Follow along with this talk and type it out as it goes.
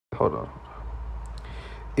hold on.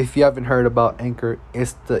 If you haven't heard about Anchor,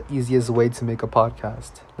 it's the easiest way to make a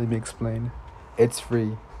podcast. Let me explain. It's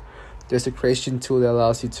free. There's a creation tool that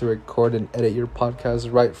allows you to record and edit your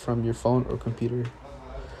podcast right from your phone or computer.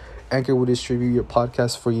 Anchor will distribute your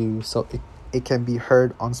podcast for you so it can be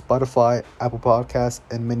heard on Spotify, Apple Podcasts,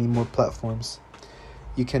 and many more platforms.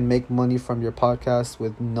 You can make money from your podcast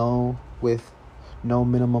with no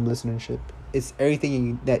minimum listenership. It's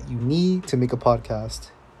everything that you need to make a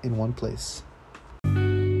podcast in one place.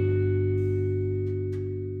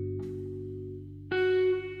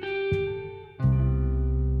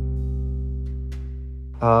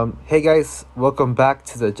 Hey guys, welcome back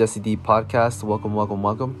to the Jesse D podcast. Welcome.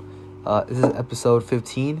 This is episode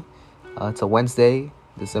 15. It's a Wednesday,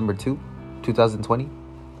 December 2, 2020.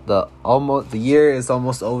 The year is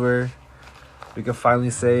almost over. We can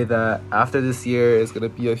finally say that after this year is gonna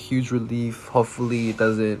be a huge relief. Hopefully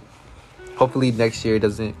next year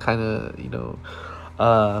doesn't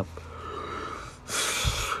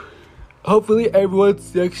hopefully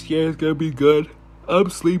everyone's next year is gonna be good. I'm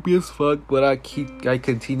sleepy as fuck, but I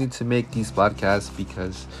continue to make these podcasts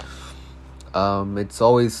because it's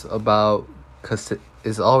always about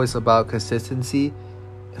consistency.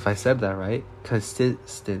 If I said that right,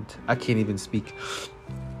 consistent. I can't even speak.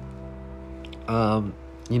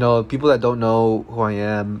 People that don't know who I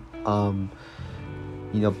am,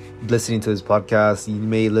 listening to this podcast, you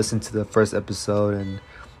may listen to the first episode and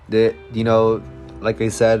like I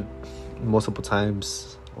said multiple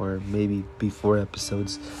times, or maybe before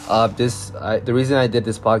episodes. The reason I did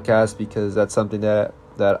this podcast because that's something that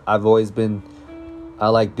I've always I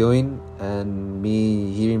like doing, and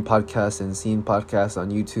me hearing podcasts and seeing podcasts on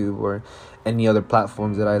YouTube or any other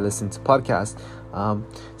platforms that I listen to podcasts.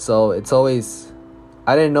 So it's always,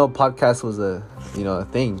 I didn't know podcast was a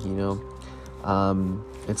thing.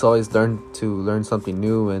 It's always learn something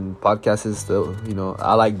new, and podcast is still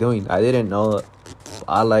I like doing. I didn't know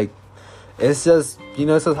it's just,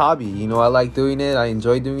 it's a hobby. I like doing it. I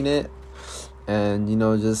enjoy doing it. And,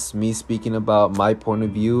 just me speaking about my point of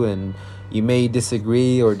view. And you may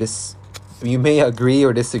disagree or you may agree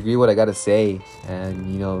or disagree what I got to say.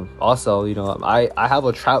 And, also, I have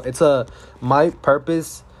my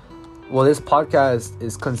purpose. Well, this podcast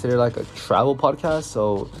is considered like a travel podcast.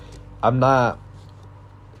 So I don't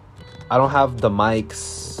have the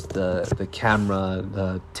mics, the camera,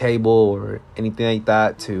 the table, or anything like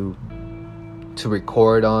that to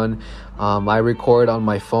record on. I record on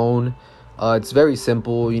my phone. It's very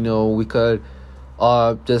simple. We could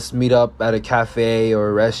just meet up at a cafe or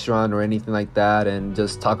a restaurant or anything like that and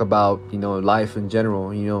just talk about life in general,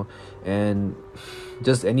 and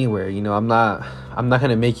just anywhere. I'm not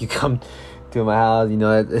gonna make you come to my house.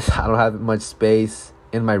 I don't have much space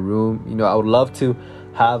in my room. I would love to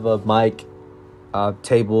have a mic,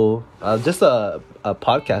 table, just a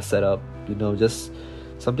podcast setup, just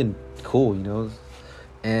something cool,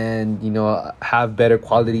 and have better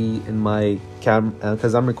quality in my camera,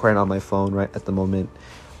 because I'm recording on my phone right at the moment.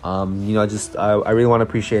 I really want to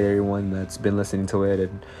appreciate everyone that's been listening to it,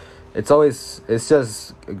 and it's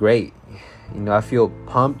just great. I feel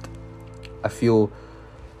pumped, I feel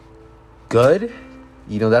good.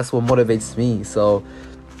 That's what motivates me. So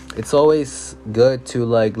it's always good to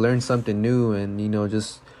learn something new and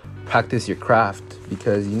just practice your craft,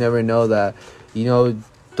 because you never know that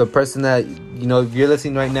the person that you're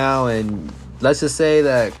listening right now, and let's just say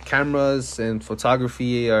that cameras and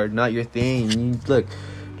photography are not your thing. You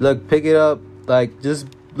look, pick it up, just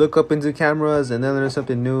look up into cameras and then learn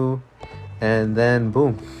something new, and then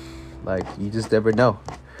boom, you just never know,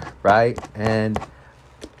 right? And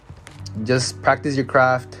just practice your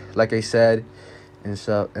craft, like I said, and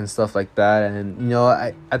stuff like that. And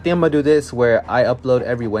I think I'm gonna do this where I upload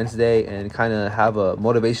every Wednesday and kind of have a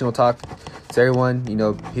motivational talk to everyone.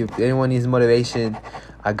 If anyone needs motivation,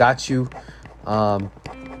 I got you.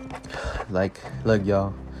 Look,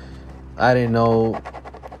 y'all, I didn't know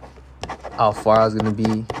how far I was gonna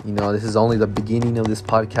be. This is only the beginning of this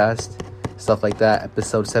podcast, stuff like that.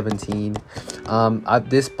 Episode 17.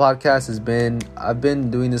 This podcast I've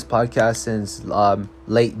been doing this podcast since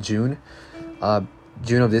late June of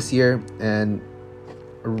this year, and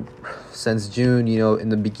since June, in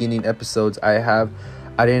the beginning episodes I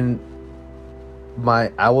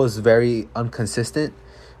was very inconsistent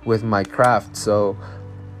with my craft. So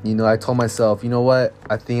I told myself, what,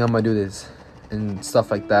 I think I'm gonna do this and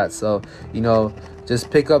stuff like that. So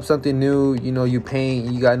just pick up something new. You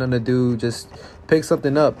paint, you got nothing to do, just pick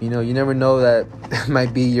something up. You never know that it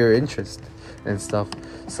might be your interest and stuff.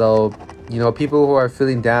 So people who are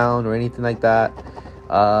feeling down or anything like that,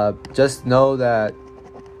 just know that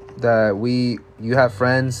we you have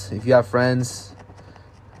friends, if you have friends,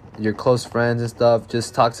 your close friends and stuff,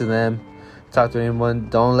 just talk to them. Talk to anyone.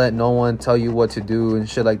 Don't let no one tell you what to do and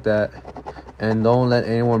shit like that. And don't let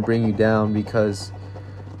anyone bring you down, because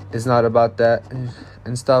it's not about that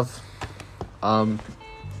and stuff.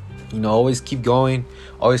 Always keep going.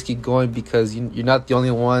 Always keep going, because you're not the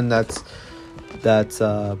only one that's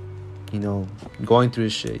going through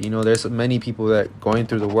this shit. There's many people that are going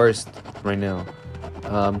through the worst right now.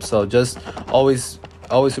 So just always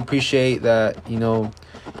appreciate that.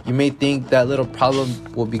 You may think that little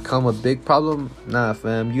problem will become a big problem. Nah,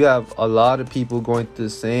 fam. You have a lot of people going through the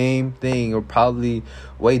same thing, or probably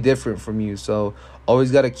way different from you. So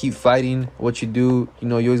always got to keep fighting what you do.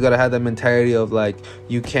 You always got to have that mentality of like,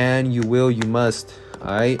 you can, you will, you must. All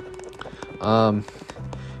right.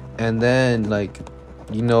 And then if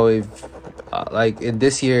in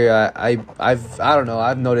this year,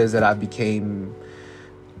 I've noticed that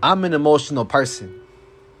I'm an emotional person.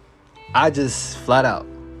 I just flat out.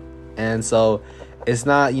 And so it's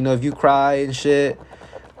not, if you cry and shit,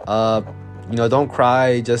 don't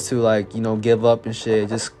cry just to give up and shit.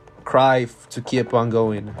 Just cry to keep on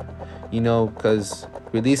going, because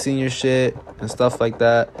releasing your shit and stuff like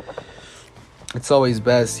that, it's always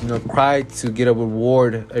best. Cry to get a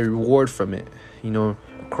reward from it.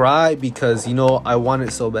 Cry because, I want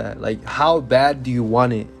it so bad. Like, how bad do you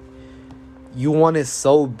want it? You want it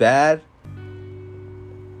so bad,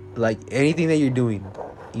 like anything that you're doing,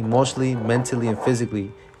 emotionally, mentally, and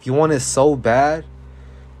physically. If you want it so bad,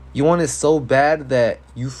 you want it so bad that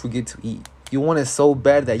you forget to eat. You want it so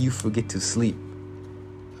bad that you forget to sleep.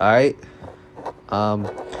 All right?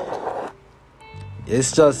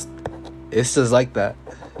 It's just like that,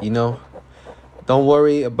 Don't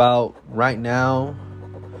worry about right now.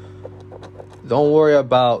 Don't worry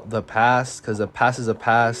about the past, because the past is a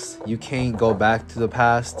past. You can't go back to the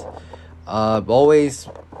past. Always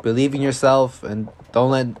believe in yourself, and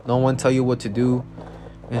don't let no one tell you what to do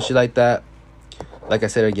and shit like that. Like I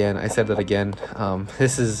said that again.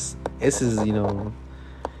 This is the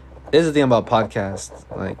thing about podcasts.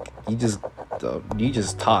 Like, you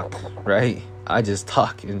just talk, right? I just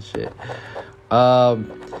talk and shit. I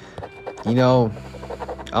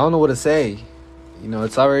don't know what to say.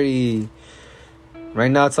 It's already, right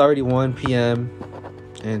now it's already 1 p.m.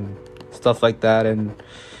 and stuff like that. And,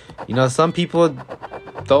 some people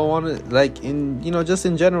don't want to, just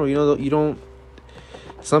in general,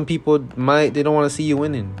 some people they don't want to see you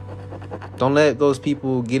winning. Don't let those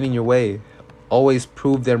people get in your way. Always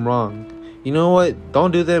prove them wrong. You know what?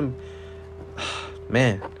 Don't do them.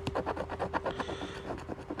 Man.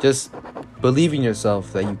 Just believe in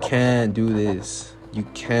yourself that you can do this. You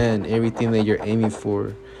can. Everything that you're aiming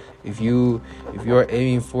for. If you're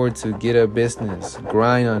aiming for to get a business,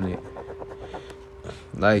 grind on it.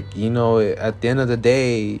 At the end of the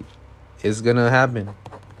day, it's gonna happen.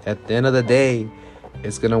 At the end of the day,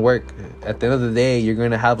 it's gonna work. At the end of the day, you're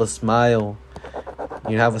gonna have a smile.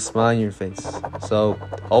 You have a smile on your face. So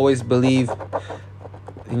always believe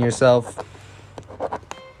in yourself.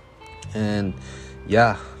 And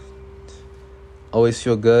yeah, always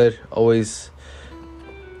feel good. Always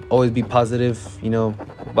be positive,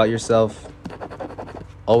 about yourself.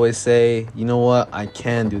 Always say, you know what, I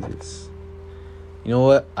can do this. You know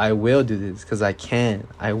what, I will do this, because I can.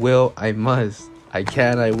 I will, I must. I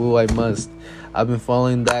can, I will, I must. I've been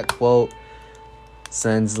following that quote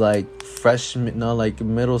since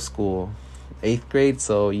middle school, 8th grade.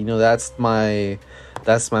 So that's my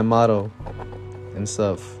motto and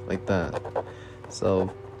stuff like that.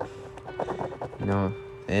 So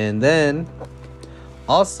and then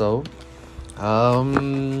also,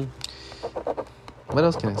 what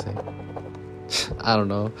else can I say? I don't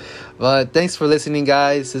know. But thanks for listening,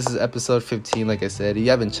 guys. This is episode 15. Like I said, if you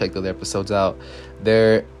haven't checked other episodes out,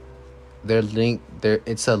 it's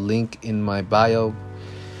a link in my bio.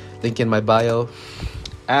 You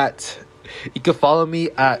can follow me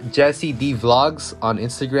at Jesse D Vlogs on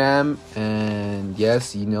Instagram. And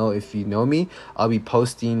yes, if you know me, I'll be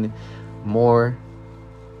posting more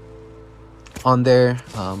on there.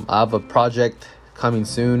 I have a project coming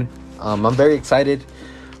soon. I'm very excited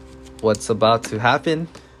what's about to happen.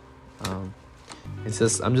 I'm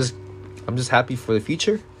just happy for the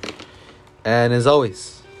future. And as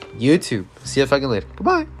always, YouTube. See you fucking later.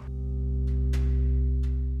 Goodbye.